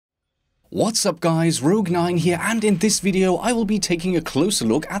What's up guys, Rogue9 here, and in this video I will be taking a closer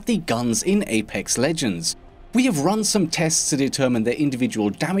look at the guns in Apex Legends. We have run some tests to determine their individual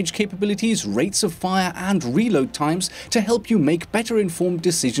damage capabilities, rates of fire and reload times to help you make better informed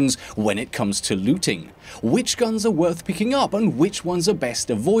decisions when it comes to looting. Which guns are worth picking up and which ones are best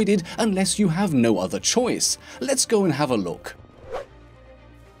avoided unless you have no other choice. Let's go and have a look.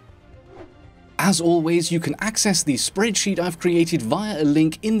 As always, you can access the spreadsheet I've created via a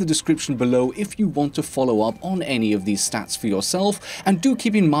link in the description below if you want to follow up on any of these stats for yourself, and do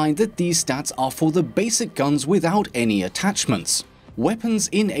keep in mind that these stats are for the basic guns without any attachments. Weapons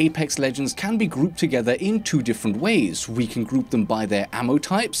in Apex Legends can be grouped together in two different ways. We can group them by their ammo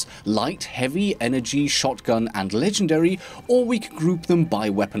types, light, heavy, energy, shotgun and legendary, or we can group them by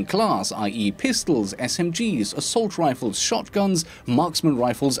weapon class, i.e. pistols, SMGs, assault rifles, shotguns, marksman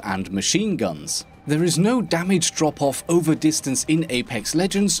rifles and machine guns. There is no damage drop-off over distance in Apex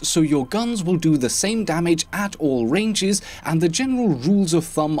Legends, so your guns will do the same damage at all ranges, and the general rules of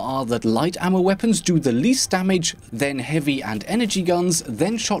thumb are that light ammo weapons do the least damage, then heavy and energy guns,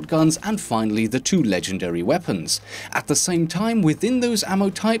 then shotguns, and finally the two legendary weapons. At the same time, within those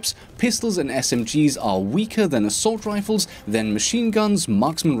ammo types, pistols and SMGs are weaker than assault rifles, then machine guns,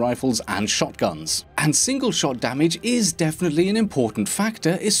 marksman rifles, and shotguns. And single shot damage is definitely an important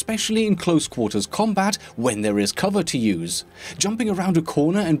factor, especially in close quarters combat when there is cover to use. Jumping around a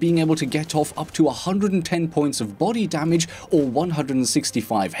corner and being able to get off up to 110 points of body damage or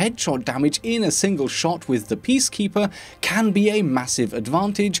 165 headshot damage in a single shot with the Peacekeeper can be a massive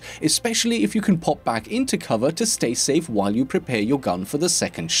advantage, especially if you can pop back into cover to stay safe while you prepare your gun for the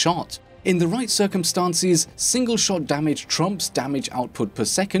second shot. In the right circumstances, single shot damage trumps damage output per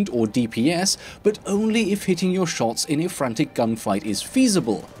second or DPS, but only if hitting your shots in a frantic gunfight is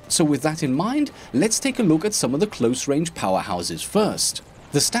feasible. So with that in mind, let's take a look at some of the close range powerhouses first.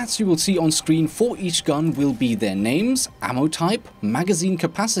 The stats you will see on screen for each gun will be their names, ammo type, magazine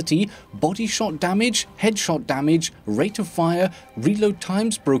capacity, body shot damage, headshot damage, rate of fire, reload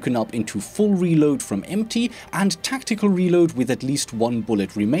times broken up into full reload from empty, and tactical reload with at least one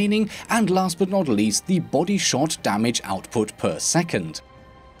bullet remaining, and last but not least, the body shot damage output per second.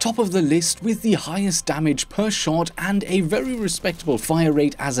 Top of the list with the highest damage per shot and a very respectable fire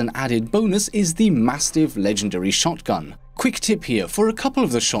rate as an added bonus is the Mastiff Legendary Shotgun. Quick tip here, for a couple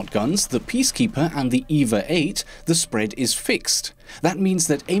of the shotguns, the Peacekeeper and the EVA 8, the spread is fixed. That means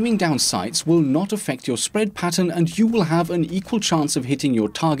that aiming down sights will not affect your spread pattern and you will have an equal chance of hitting your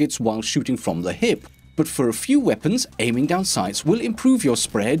targets while shooting from the hip. But for a few weapons, aiming down sights will improve your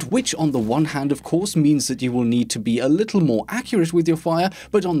spread, which on the one hand of course means that you will need to be a little more accurate with your fire,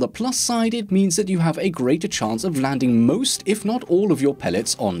 but on the plus side it means that you have a greater chance of landing most, if not all, of your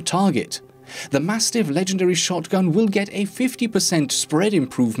pellets on target. The Mastiff Legendary Shotgun will get a 50% spread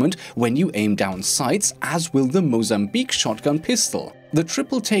improvement when you aim down sights, as will the Mozambique Shotgun Pistol. The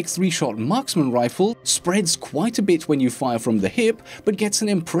triple take 3-shot marksman rifle spreads quite a bit when you fire from the hip, but gets an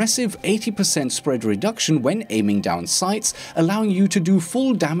impressive 80% spread reduction when aiming down sights, allowing you to do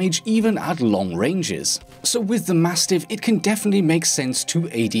full damage even at long ranges. So with the Mastiff, it can definitely make sense to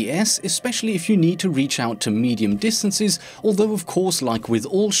ADS, especially if you need to reach out to medium distances, although of course, like with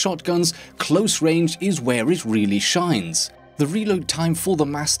all shotguns, close range is where it really shines. The reload time for the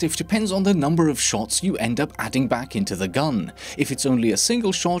Mastiff depends on the number of shots you end up adding back into the gun. If it's only a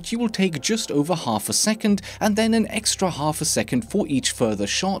single shot, you will take just over half a second, and then an extra half a second for each further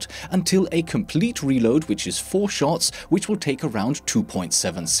shot, until a complete reload, which is 4 shots, which will take around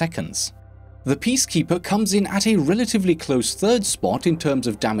 2.7 seconds. The Peacekeeper comes in at a relatively close third spot in terms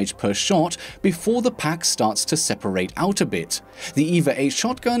of damage per shot before the pack starts to separate out a bit. The EVA 8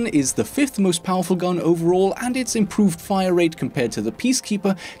 shotgun is the 5th most powerful gun overall, and its improved fire rate compared to the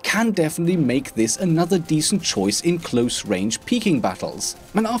Peacekeeper can definitely make this another decent choice in close range peeking battles.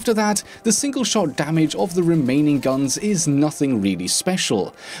 And after that, the single shot damage of the remaining guns is nothing really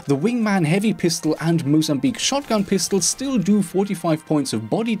special. The Wingman Heavy Pistol and Mozambique Shotgun Pistol still do 45 points of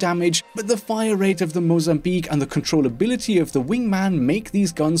body damage, but the fire rate of the Mozambique and the controllability of the Wingman make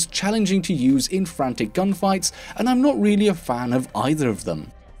these guns challenging to use in frantic gunfights, and I'm not really a fan of either of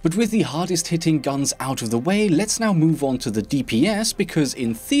them. But with the hardest hitting guns out of the way, let's now move on to the DPS, because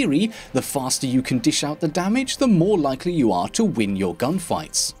in theory, the faster you can dish out the damage, the more likely you are to win your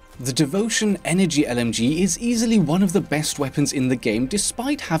gunfights. The Devotion Energy LMG is easily one of the best weapons in the game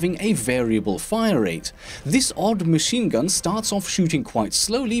despite having a variable fire rate. This odd machine gun starts off shooting quite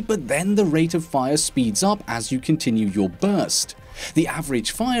slowly, but then the rate of fire speeds up as you continue your burst. The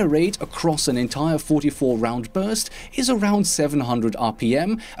average fire rate across an entire 44 round burst is around 700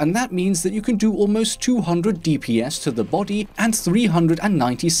 RPM, and that means that you can do almost 200 DPS to the body and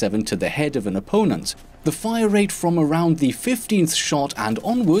 397 to the head of an opponent. The fire rate from around the 15th shot and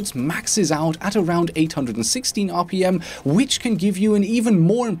onwards maxes out at around 816 RPM, which can give you an even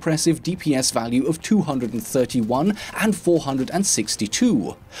more impressive DPS value of 231 and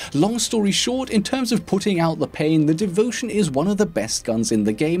 462. Long story short, in terms of putting out the pain, the Devotion is one of the best guns in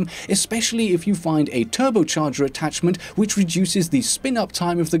the game, especially if you find a turbocharger attachment which reduces the spin-up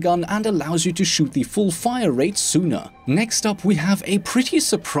time of the gun and allows you to shoot the full fire rate sooner. Next up, we have a pretty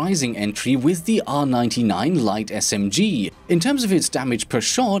surprising entry with the R99 Light SMG. In terms of its damage per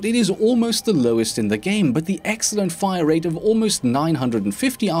shot, it is almost the lowest in the game, but the excellent fire rate of almost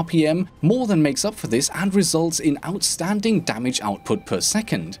 950 RPM more than makes up for this and results in outstanding damage output per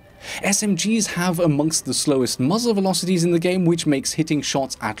second. SMGs have amongst the slowest muzzle velocities in the game, which makes hitting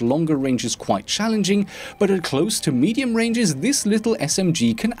shots at longer ranges quite challenging, but at close to medium ranges this little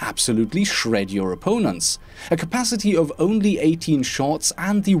SMG can absolutely shred your opponents. A capacity of only 18 shots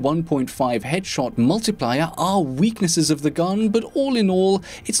and the 1.5 headshot multiplier are weaknesses of the gun, but all in all,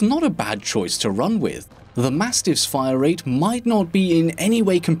 it's not a bad choice to run with. The Mastiff's fire rate might not be in any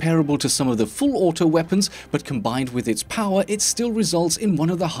way comparable to some of the full auto weapons, but combined with its power, it still results in one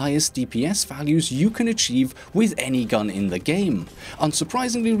of the highest DPS values you can achieve with any gun in the game.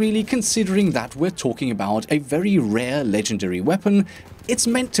 Unsurprisingly really, considering that we're talking about a very rare legendary weapon, it's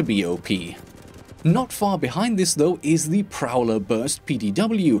meant to be OP. Not far behind this though is the Prowler Burst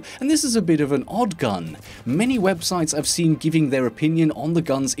PDW, and this is a bit of an odd gun. Many websites I've seen giving their opinion on the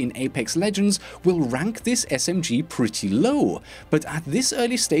guns in Apex Legends will rank this SMG pretty low, but at this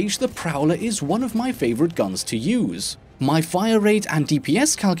early stage the Prowler is one of my favorite guns to use. My fire rate and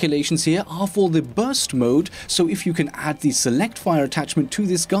DPS calculations here are for the burst mode, so if you can add the select fire attachment to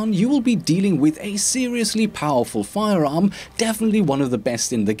this gun, you will be dealing with a seriously powerful firearm, definitely one of the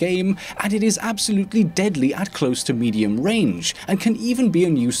best in the game, and it is absolutely deadly at close to medium range, and can even be a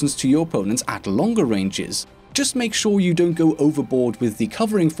nuisance to your opponents at longer ranges. Just make sure you don't go overboard with the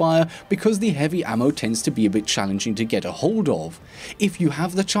covering fire, because the heavy ammo tends to be a bit challenging to get a hold of. If you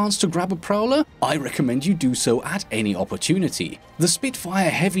have the chance to grab a Prowler, I recommend you do so at any opportunity. The Spitfire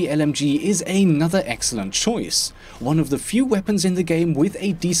Heavy LMG is another excellent choice. One of the few weapons in the game with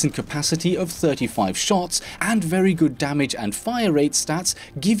a decent capacity of 35 shots and very good damage and fire rate stats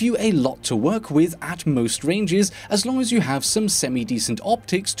give you a lot to work with at most ranges, as long as you have some semi-decent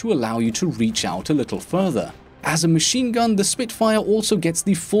optics to allow you to reach out a little further. As a machine gun, the Spitfire also gets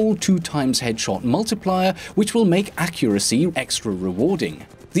the full 2x headshot multiplier, which will make accuracy extra rewarding.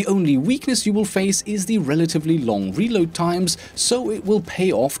 The only weakness you will face is the relatively long reload times, so it will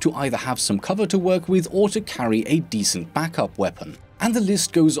pay off to either have some cover to work with or to carry a decent backup weapon. And the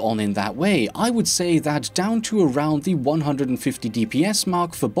list goes on in that way. I would say that down to around the 150 DPS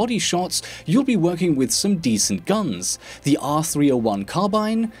mark for body shots, you'll be working with some decent guns. The R301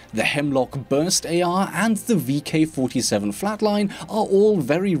 Carbine, the Hemlock Burst AR, and the VK47 Flatline are all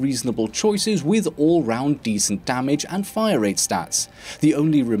very reasonable choices with all-round decent damage and fire rate stats. The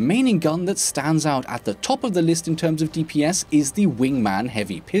only remaining gun that stands out at the top of the list in terms of DPS is the Wingman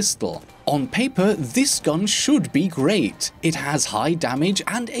Heavy Pistol. On paper, this gun should be great. It has high damage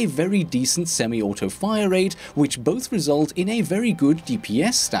and a very decent semi-auto fire rate, which both result in a very good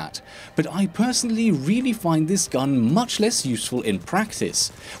DPS stat. But I personally really find this gun much less useful in practice.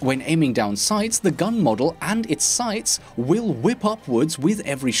 When aiming down sights, the gun model and its sights will whip upwards with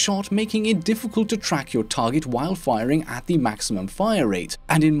every shot, making it difficult to track your target while firing at the maximum fire rate.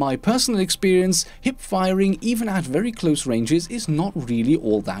 And in my personal experience, hip firing even at very close ranges is not really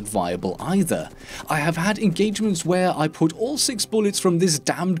all that viable either. I have had engagements where I put all 6 bullets from this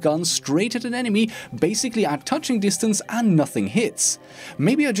damned gun straight at an enemy, basically at touching distance, and nothing hits.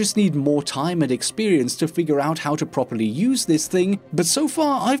 Maybe I just need more time and experience to figure out how to properly use this thing, but so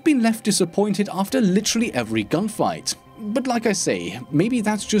far I've been left disappointed after literally every gunfight. But like I say, maybe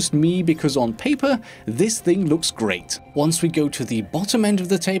that's just me, because on paper, this thing looks great. Once we go to the bottom end of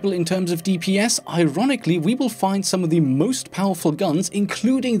the table in terms of DPS, ironically we will find some of the most powerful guns,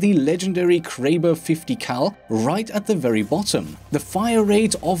 including the legendary Kraber 50 cal, right at the very bottom. The fire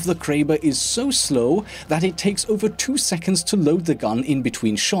rate of the Kraber is so slow that it takes over 2 seconds to load the gun in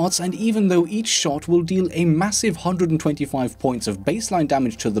between shots, and even though each shot will deal a massive 125 points of baseline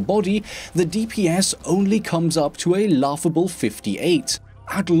damage to the body, the DPS only comes up to a laughable 58.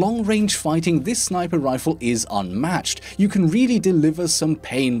 At long range fighting, this sniper rifle is unmatched. You can really deliver some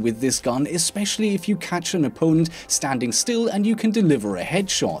pain with this gun, especially if you catch an opponent standing still and you can deliver a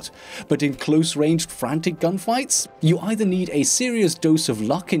headshot. But in close ranged frantic gunfights, you either need a serious dose of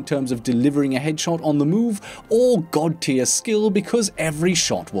luck in terms of delivering a headshot on the move, or god tier skill because every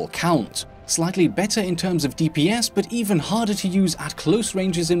shot will count. Slightly better in terms of DPS, but even harder to use at close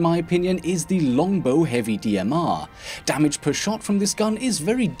ranges in my opinion is the Longbow Heavy DMR. Damage per shot from this gun is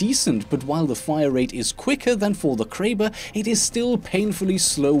very decent, but while the fire rate is quicker than for the Kraber, it is still painfully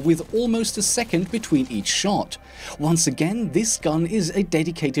slow with almost a second between each shot. Once again, this gun is a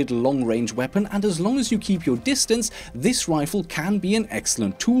dedicated long-range weapon, and as long as you keep your distance, this rifle can be an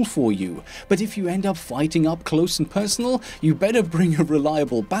excellent tool for you. But if you end up fighting up close and personal, you better bring a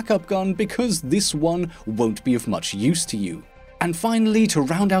reliable backup gun because this one won't be of much use to you. And finally, to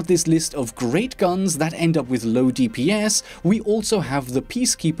round out this list of great guns that end up with low DPS, we also have the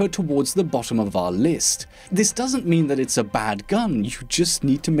Peacekeeper towards the bottom of our list. This doesn't mean that it's a bad gun, you just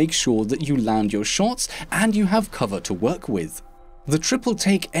need to make sure that you land your shots and you have cover to work with. The triple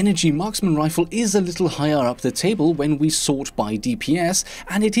take energy marksman rifle is a little higher up the table when we sort by DPS,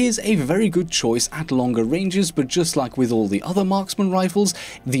 and it is a very good choice at longer ranges, but just like with all the other marksman rifles,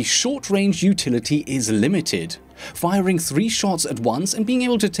 the short range utility is limited. Firing 3 shots at once and being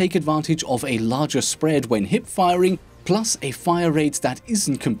able to take advantage of a larger spread when hip firing, plus a fire rate that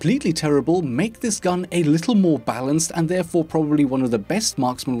isn't completely terrible, make this gun a little more balanced and therefore probably one of the best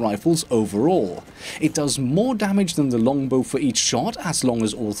marksman rifles overall. It does more damage than the longbow for each shot as long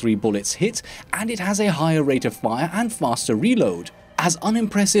as all 3 bullets hit, and it has a higher rate of fire and faster reload. As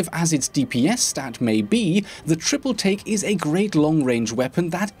unimpressive as its DPS stat may be, the triple take is a great long-range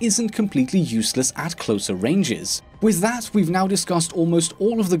weapon that isn't completely useless at closer ranges. With that, we've now discussed almost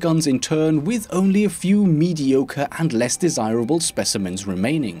all of the guns in turn, with only a few mediocre and less desirable specimens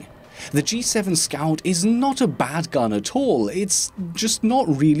remaining. The G7 Scout is not a bad gun at all, it's just not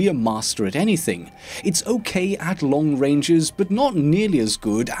really a master at anything. It's okay at long ranges, but not nearly as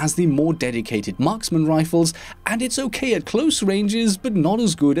good as the more dedicated marksman rifles, and it's okay at close ranges, but not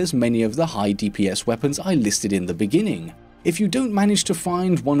as good as many of the high DPS weapons I listed in the beginning. If you don't manage to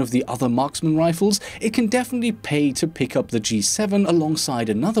find one of the other marksman rifles, it can definitely pay to pick up the G7 alongside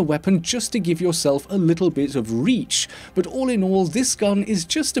another weapon just to give yourself a little bit of reach, but all in all, this gun is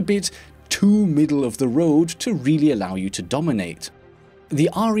just a bit too middle of the road to really allow you to dominate. The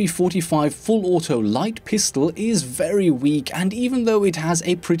RE45 full auto light pistol is very weak, and even though it has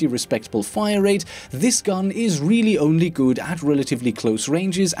a pretty respectable fire rate, this gun is really only good at relatively close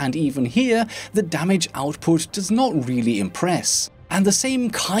ranges, and even here, the damage output does not really impress. And the same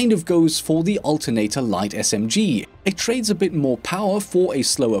kind of goes for the Alternator Light SMG. It trades a bit more power for a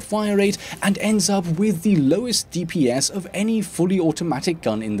slower fire rate and ends up with the lowest DPS of any fully automatic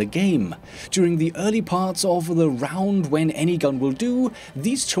gun in the game. During the early parts of the round when any gun will do,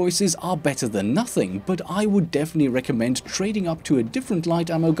 these choices are better than nothing, but I would definitely recommend trading up to a different light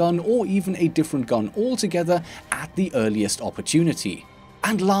ammo gun or even a different gun altogether at the earliest opportunity.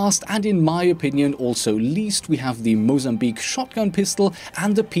 And last, and in my opinion also least, we have the Mozambique shotgun pistol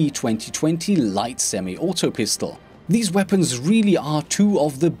and the P2020 light semi-auto pistol. These weapons really are 2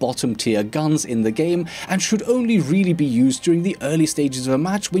 of the bottom tier guns in the game and should only really be used during the early stages of a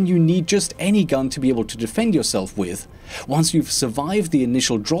match when you need just any gun to be able to defend yourself with. Once you've survived the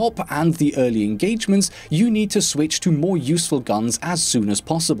initial drop and the early engagements, you need to switch to more useful guns as soon as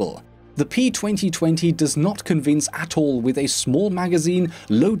possible. The P2020 does not convince at all with a small magazine,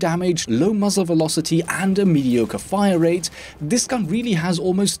 low damage, low muzzle velocity and a mediocre fire rate. This gun really has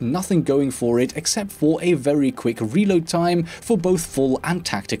almost nothing going for it except for a very quick reload time for both full and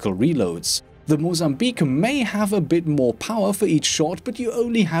tactical reloads. The Mozambique may have a bit more power for each shot, but you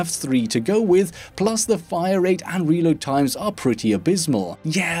only have 3 to go with, plus the fire rate and reload times are pretty abysmal.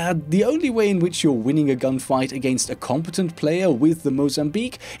 Yeah, the only way in which you're winning a gunfight against a competent player with the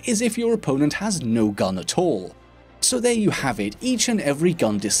Mozambique is if your opponent has no gun at all. So there you have it, each and every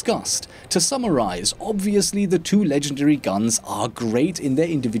gun discussed. To summarize, obviously the 2 legendary guns are great in their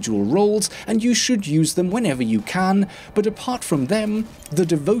individual roles and you should use them whenever you can, but apart from them, the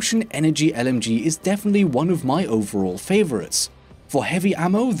Devotion Energy LMG is definitely one of my overall favorites. For heavy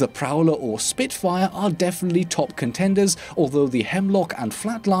ammo, the Prowler or Spitfire are definitely top contenders, although the Hemlock and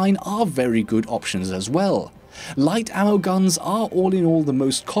Flatline are very good options as well. Light ammo guns are all in all the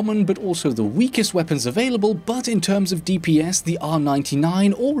most common but also the weakest weapons available, but in terms of DPS, the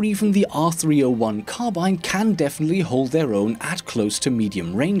R99 or even the R301 carbine can definitely hold their own at close to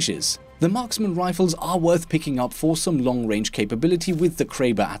medium ranges. The marksman rifles are worth picking up for some long-range capability with the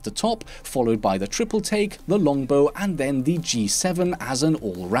Kraber at the top, followed by the triple take, the longbow, and then the G7 as an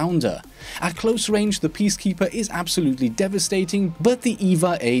all-rounder. At close range, the Peacekeeper is absolutely devastating, but the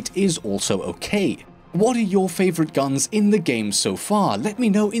EVA 8 is also okay. What are your favorite guns in the game so far? Let me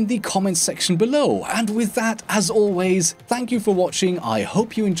know in the comments section below. And with that, as always, thank you for watching, I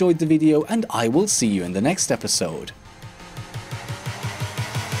hope you enjoyed the video, and I will see you in the next episode.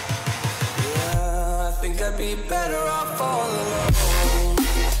 I'd be better off all alone.